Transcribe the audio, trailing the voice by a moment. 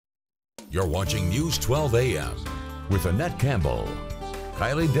You're watching News 12 AM with Annette Campbell,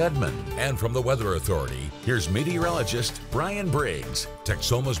 Kylie Deadman, and from the Weather Authority, here's meteorologist Brian Briggs,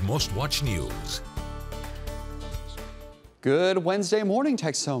 Texoma's most watched news. Good Wednesday morning,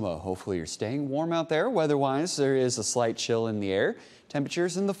 Texoma. Hopefully you're staying warm out there. Weather-wise, there is a slight chill in the air.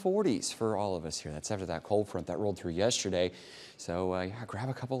 Temperatures in the 40s for all of us here. That's after that cold front that rolled through yesterday. So yeah, grab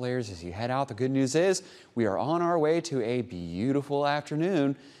a couple layers as you head out. The good news is we are on our way to a beautiful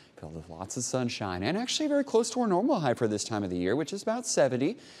afternoon filled with lots of sunshine and actually very close to our normal high for this time of the year, which is about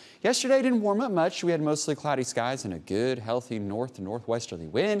 70. Yesterday didn't warm up much. We had mostly cloudy skies and a good, healthy north to northwesterly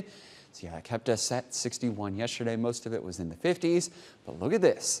wind. So yeah, it kept us at 61 yesterday. Most of it was in the 50s. But look at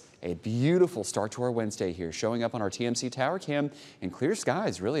this, a beautiful start to our Wednesday here, showing up on our TMC tower cam in clear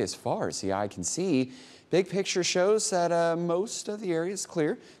skies really as far as the eye can see. Big picture shows that most of the area is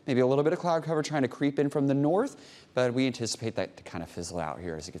clear. Maybe a little bit of cloud cover trying to creep in from the north, but we anticipate that to kind of fizzle out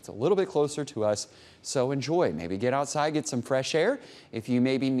here as it gets a little bit closer to us. So enjoy. Maybe get outside, get some fresh air. If you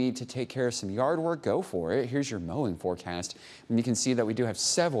maybe need to take care of some yard work, go for it. Here's your mowing forecast. And you can see that we do have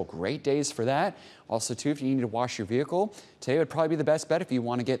several great days for that. Also, too, if you need to wash your vehicle, today would probably be the best bet if you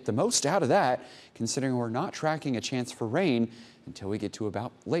want to get the most out of that, considering we're not tracking a chance for rain until we get to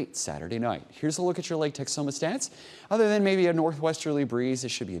about late Saturday night. Here's a look at your Lake Texoma stats. Other than maybe a northwesterly breeze, it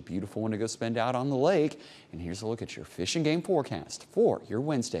should be a beautiful one to go spend out on the lake. And here's a look at your fish and game forecast for your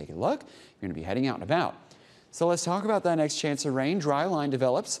Wednesday. Good luck. You're going to be heading out and about. So let's talk about that next chance of rain. Dry line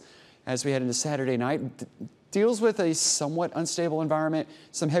develops as we head into Saturday night. Deals with a somewhat unstable environment.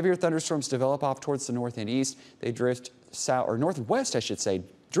 Some heavier thunderstorms develop off towards the north and east. They drift south, or north and west, I should say,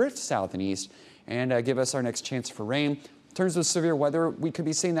 drift south and east, and give us our next chance for rain. In terms of severe weather, we could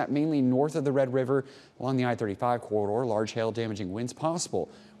be seeing that mainly north of the Red River along the I-35 corridor. Large hail damaging winds possible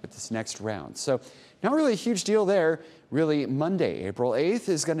with this next round. So not really a huge deal there. Really, Monday, April 8th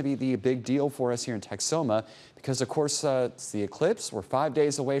is going to be the big deal for us here in Texoma because, of course, it's the eclipse. We're 5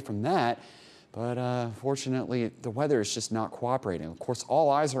 days away from that. But fortunately, the weather is just not cooperating. Of course, all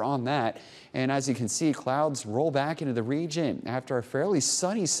eyes are on that. And as you can see, clouds roll back into the region after a fairly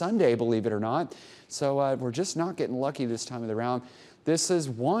sunny Sunday, believe it or not. So we're just not getting lucky this time of the round. This is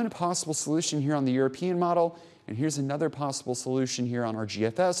one possible solution here on the European model. And here's another possible solution here on our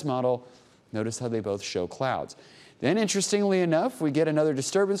GFS model. Notice how they both show clouds. Then, interestingly enough, we get another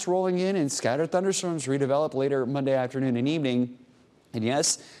disturbance rolling in and scattered thunderstorms redevelop later Monday afternoon and evening. And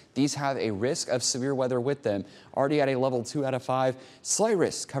yes, these have a risk of severe weather with them. Already at a level 2 out of 5, slight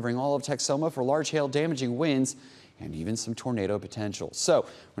risk covering all of Texoma for large hail damaging winds and even some tornado potential. So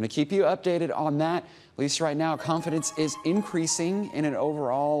we're going to keep you updated on that. At least right now, confidence is increasing in an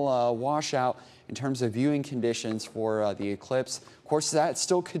overall washout in terms of viewing conditions for the eclipse. Of course, that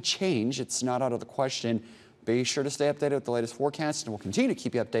still could change. It's not out of the question. Be sure to stay updated with the latest forecast, and we'll continue to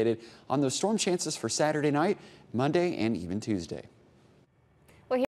keep you updated on those storm chances for Saturday night, Monday, and even Tuesday.